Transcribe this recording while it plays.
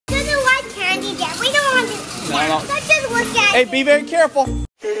Let's just look at it. Hey, be very careful.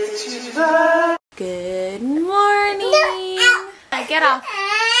 Good morning. Get off.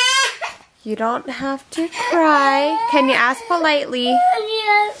 You don't have to cry. Can you ask politely?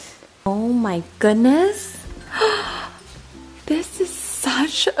 Yes. Oh my goodness. This is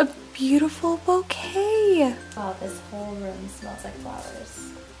such a beautiful bouquet. Wow, this whole room smells like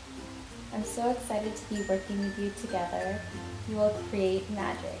flowers. I'm so excited to be working with you together. You will create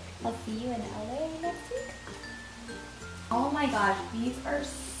magic. I'll see you in LA next week. Oh my gosh, these are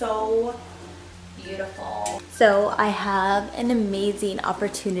so beautiful. So I have an amazing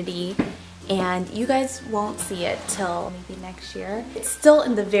opportunity and you guys won't see it till maybe next year. It's still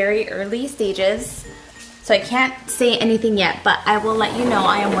in the very early stages, so I can't say anything yet, but I will let you know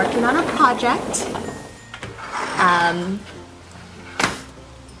I am working on a project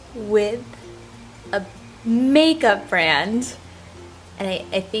with a makeup brand. And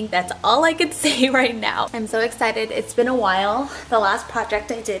I think that's all I could say right now. I'm so excited. It's been a while. The last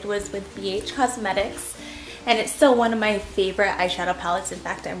project I did was with BH Cosmetics, and it's still one of my favorite eyeshadow palettes. In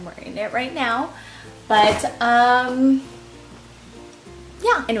fact, I'm wearing it right now. But yeah.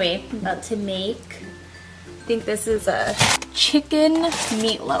 Anyway, I'm about to make, I think this is a chicken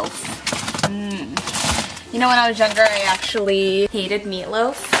meatloaf. You know, when I was younger, I actually hated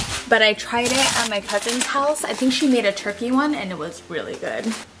meatloaf. But I tried it at my cousin's house. I think she made a turkey one and it was really good.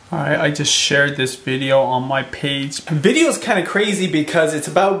 Alright, I just shared this video on my page. The video is kind of crazy because it's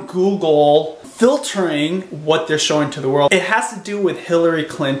about Google filtering what they're showing to the world. It has to do with Hillary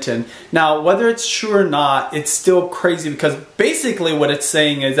Clinton. Now, whether it's true or not, it's still crazy because basically what it's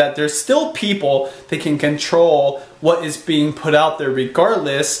saying is that there's still people that can control what is being put out there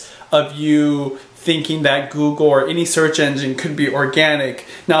regardless of you thinking that Google or any search engine could be organic.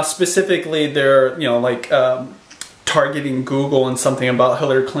 Now specifically they're, you know, like targeting Google and something about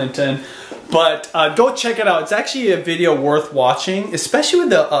Hillary Clinton. But go check it out. It's actually a video worth watching, especially with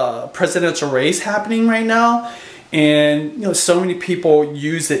the presidential race happening right now. And you know, so many people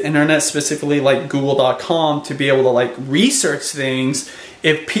use the internet, specifically like google.com, to be able to like research things.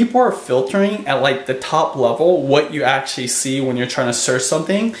 If people are filtering at like the top level what you actually see when you're trying to search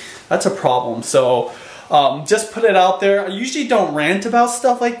something, that's a problem. So just put it out there. I usually don't rant about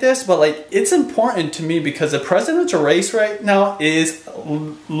stuff like this, but like it's important to me because the presidential race right now is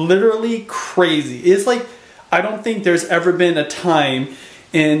literally crazy. It's like, I don't think there's ever been a time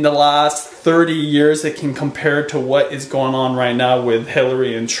in the last 30 years that can compare to what is going on right now with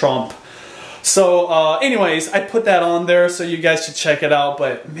Hillary and Trump. So anyways, I put that on there so you guys should check it out.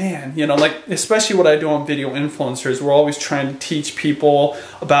 But man, you know, like especially what I do on Video Influencers, we're always trying to teach people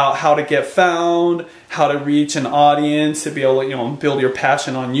about how to get found, how to reach an audience, to be able to, you know, build your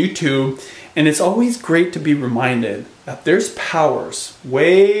passion on YouTube. And it's always great to be reminded that there's powers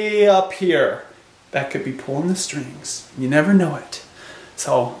way up here that could be pulling the strings. You never know it.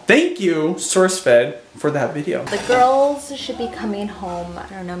 So thank you, SourceFed, for that video. The girls should be coming home, I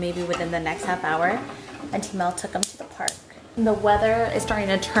don't know, maybe within the next half hour. And Timel took them to the park. And the weather is starting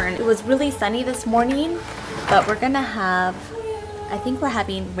to turn. It was really sunny this morning, but we're gonna have, I think we're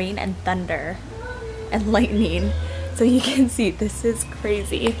having rain and thunder and lightning. So you can see, this is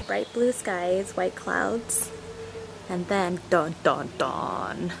crazy. Bright blue skies, white clouds, and then dun dun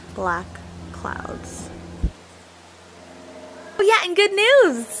dun, black clouds. Oh yeah, and good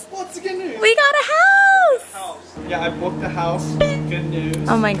news! What's the good news? We got a house! Yeah, I booked a house. Good news.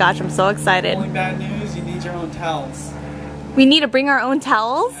 Oh my gosh, I'm so excited. Only bad news, you need your own towels. We need to bring our own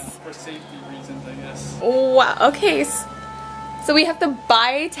towels? Yeah, for safety reasons, I guess. Wow, okay. So we have to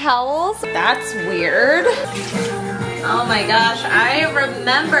buy towels? That's weird. Oh my gosh, I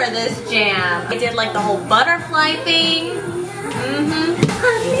remember this jam. I did like the whole butterfly thing.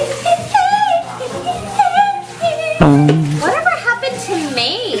 Whatever happened to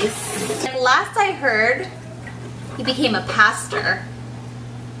Mace? Like, last I heard, he became a pastor.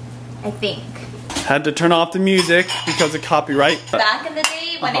 I think. Had to turn off the music because of copyright. Back in the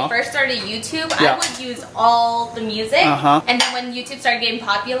day, when I first started YouTube, I would use all the music. And then when YouTube started getting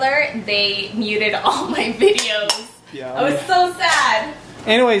popular, they muted all my videos. Yeah, I was so sad.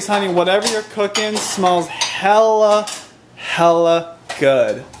 Anyways, honey, whatever you're cooking smells hella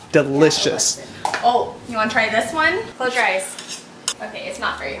good. Delicious. Oh, you want to try this one? Close your eyes. Okay, it's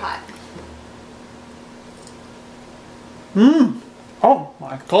not very hot. Oh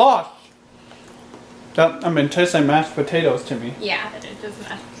my gosh. That, I mean, it tastes like mashed potatoes to me. Yeah, it is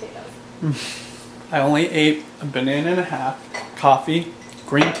mashed potatoes. I only ate a banana and a half, coffee,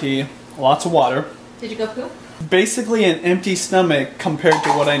 green tea, lots of water. Did you go poop? Basically an empty stomach compared to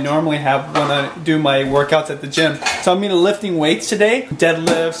what I normally have when I do my workouts at the gym. So I'm lifting weights today.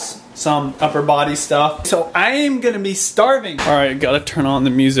 Deadlifts, some upper body stuff. So I am gonna be starving. All right, gotta turn on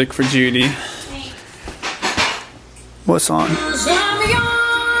the music for Judy. What's on?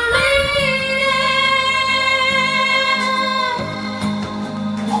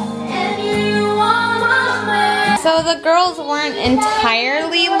 So the girls weren't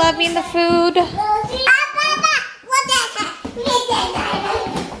entirely loving the food.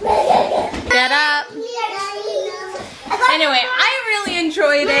 Get up. Anyway, I really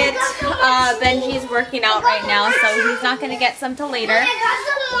enjoyed it. Benji's working out right now, so he's not going to get some till later.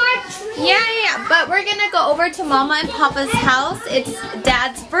 Yeah, but we're going to go over to Mama and Papa's house. It's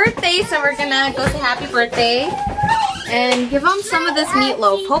Dad's birthday, so we're going to go say happy birthday and give them some of this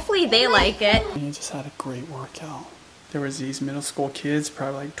meatloaf. Hopefully they like it. I just had a great workout. There was these middle school kids,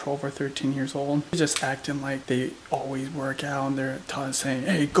 probably like 12 or 13 years old, just acting like they always work out, and they're saying,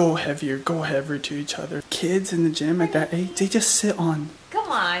 hey, go heavier to each other. Kids in the gym at that age, they just sit on.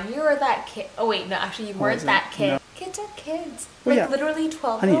 Come on, you were that kid. Oh wait, no, actually you weren't that kid. No. Kids are kids. Well, like yeah. Literally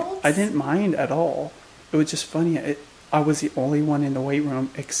 12-year-olds. Honey, I didn't mind at all. It was just funny. I was the only one in the weight room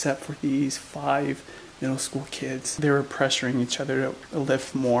except for these 5 middle school kids. They were pressuring each other to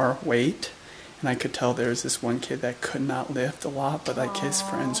lift more weight. And I could tell there was this one kid that could not lift a lot, but like his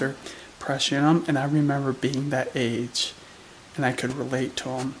friends are pressuring him. And I remember being that age, and I could relate to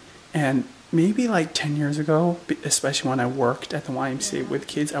him. And maybe like 10 years ago, especially when I worked at the YMCA with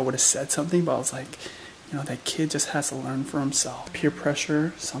kids, I would have said something, but I was like, you know, that kid just has to learn for himself. Peer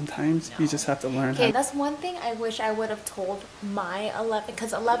pressure, sometimes you just have to learn. Okay, that's one thing I wish I would have told my 11,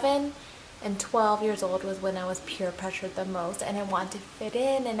 because 11 and 12 years old was when I was peer pressured the most, and I wanted to fit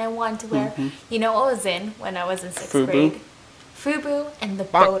in, and I wanted to wear, you know what I was in when I was in 6th grade? FUBU and the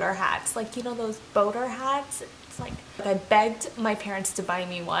boater hats. Like, you know those boater hats? It's like I begged my parents to buy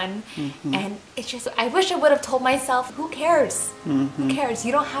me one, and it's just, I wish I would have told myself, who cares? Who cares?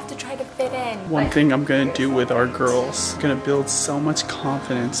 You don't have to try to fit in. One thing I'm gonna do with our girls, I'm gonna build so much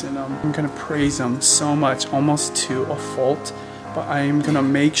confidence in them. I'm gonna praise them so much, almost to a fault. But I am gonna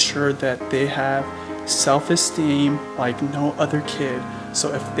make sure that they have self-esteem like no other kid.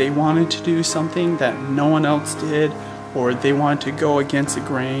 So if they wanted to do something that no one else did, or they wanted to go against the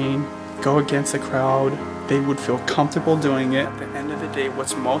grain, go against the crowd, they would feel comfortable doing it. At the end of the day,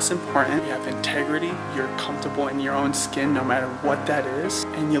 what's most important, you have integrity, you're comfortable in your own skin no matter what that is,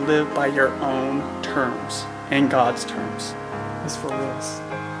 and you live by your own terms and God's terms. It's for reals.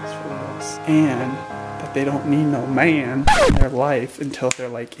 It's for reals. And they don't need no man in their life until they're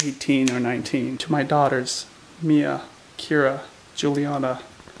like 18 or 19. To my daughters, Mia, Kira, Juliana,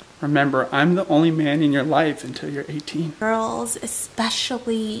 remember, I'm the only man in your life until you're 18. Girls,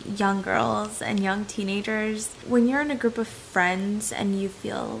 especially young girls and young teenagers, when you're in a group of friends and you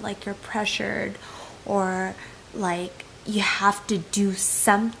feel like you're pressured or like you have to do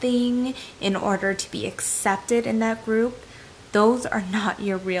something in order to be accepted in that group, those are not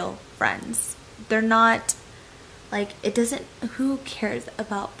your real friends. They're not, like, it doesn't, who cares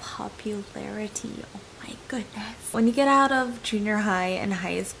about popularity? Oh my goodness. When you get out of junior high and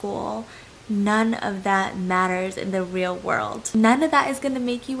high school, none of that matters in the real world. None of that is going to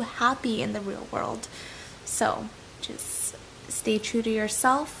make you happy in the real world. So just stay true to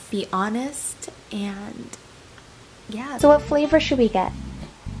yourself, be honest, and yeah. So what flavor should we get?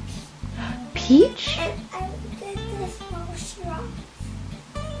 Peach? I get the small straw.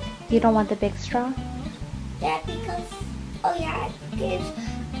 You don't want the big straw? Yeah, because, oh yeah, because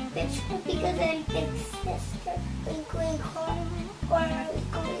big straw because I'm big sister. We're going home, or are we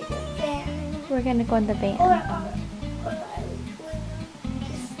going to the van? We're gonna go in the van. Or are we going on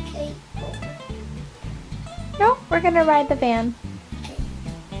the skateboard? No, we're gonna ride the van.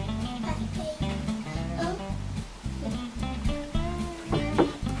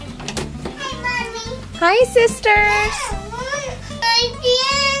 Hi, sisters!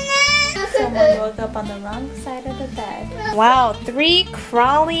 Someone woke up on the wrong side of the bed. Wow, 3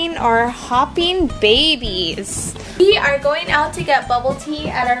 crawling or hopping babies. We are going out to get bubble tea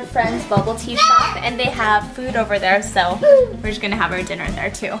at our friend's bubble tea shop, and they have food over there, so we're just gonna have our dinner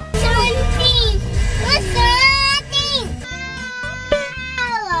there too.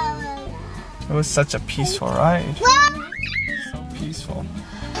 It was such a peaceful ride. So peaceful.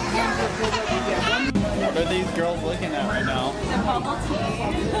 What are these girls looking at right now? The bubble tea.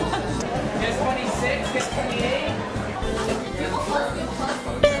 Guess 26, guess 28.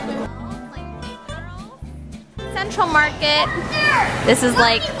 Central Market. This is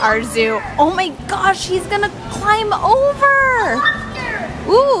like our zoo. Oh my gosh, he's gonna climb over.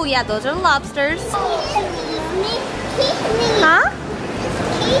 Ooh, yeah, those are lobsters. Huh?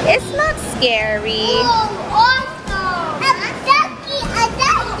 It's not scary.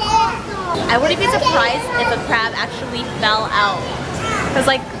 I wouldn't be surprised if a crab actually fell out. Because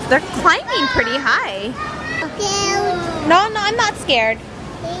like, they're climbing pretty high. No, I'm not scared.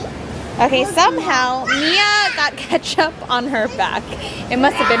 Okay, somehow Mia got ketchup on her back. It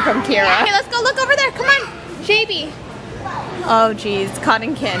must have been from Kira. Okay, let's go look over there. Come on, JB. Oh geez,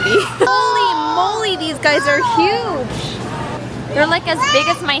 cotton candy. Holy moly, these guys are huge. They're like as big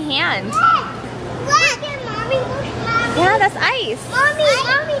as my hand. Yeah, that's ice. Mommy,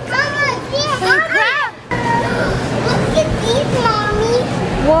 come on. Holy crap. Look at these, Mommy.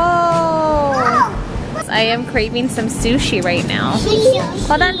 Whoa. I am craving some sushi right now.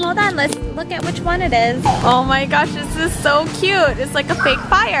 Hold on. Let's look at which one it is. Oh my gosh, this is so cute. It's like a fake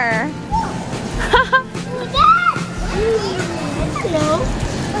fire.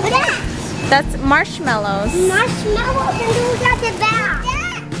 That's marshmallows. Marshmallows, and who's at the back?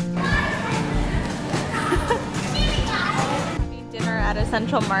 Dinner at a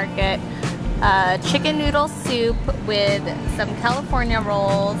Central Market. Chicken noodle soup with some California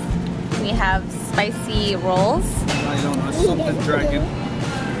rolls. We have spicy rolls. I don't know, something dragon.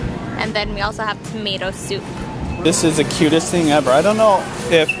 And then we also have tomato soup. This is the cutest thing ever. I don't know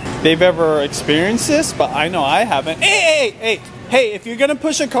if they've ever experienced this, but I know I haven't. Hey, if you're gonna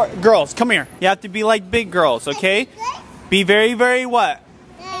push a car, girls, come here. You have to be like big girls, okay? Be very, very what?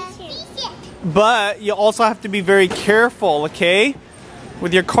 But you also have to be very careful, okay?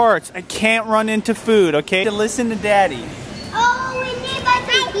 With your carts. I can't run into food, okay? Listen to Daddy. Oh, we need my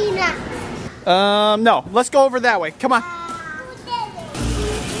peanut. No. Let's go over that way. Come on.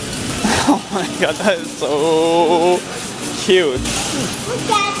 Oh my god, that is so cute.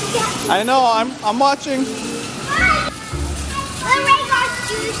 I know, I'm watching.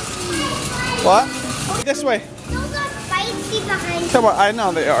 What? This way. Those are spicy behind. Come on, I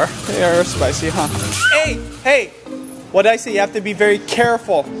know they are. They are spicy, huh? Hey! What did I say? You have to be very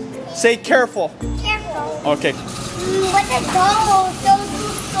careful. Say careful. Careful. Okay. What the gumbo? Those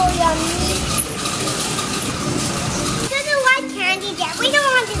look so yummy. Doesn't like candy yet. We don't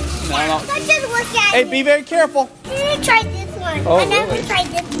want to. No. Let's just look at Hey, it. be very careful. I'm gonna try this one. Oh, I never really? tried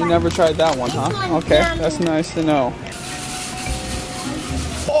this one. You never tried that one, This huh? one's Okay, yummy. that's nice to know.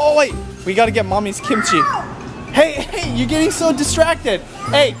 Oh, wait. We gotta get Mommy's kimchi. Hey, you're getting so distracted.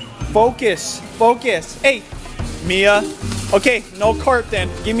 Hey, focus. Hey, Mia. Okay, no cart then.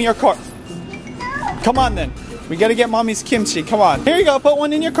 Give me your cart. Come on then. We gotta get Mommy's kimchi. Come on. Here you go. Put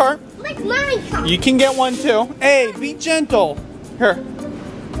one in your cart. Like mine. You can get one too. Hey, be gentle. Here.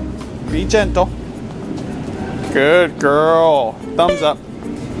 Be gentle. Good girl. Thumbs up.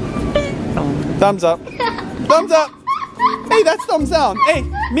 Thumbs up. Thumbs up. Hey, that's thumbs down. Hey,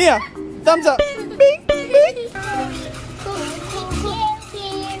 Mia. Thumbs up. Bing, bing.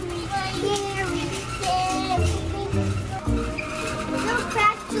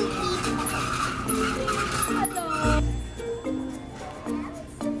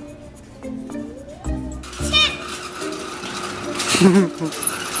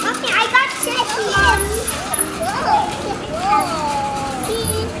 Okay, I got chips.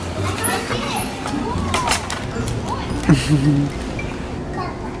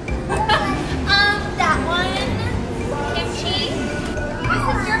 That one, kimchi. This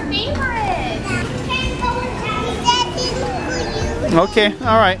is your favorite. Okay,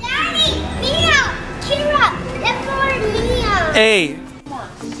 all right. Daddy, Mia, Kira, that's for Mia. Hey.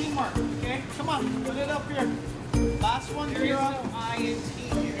 Teamwork. Okay, come on. Put it up here. Last one, Kira.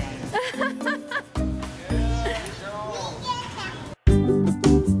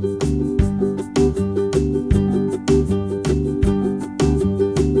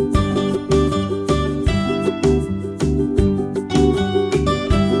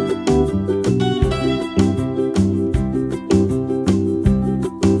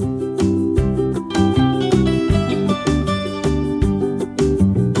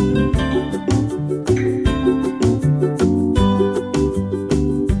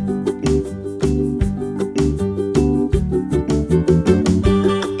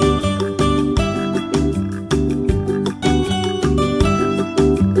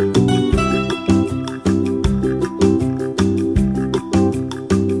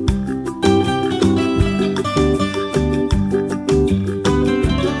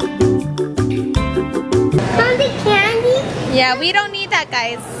 Yeah, we don't need that,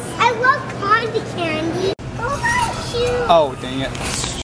 guys. I love candy candy. Oh my shoe. Oh, dang it.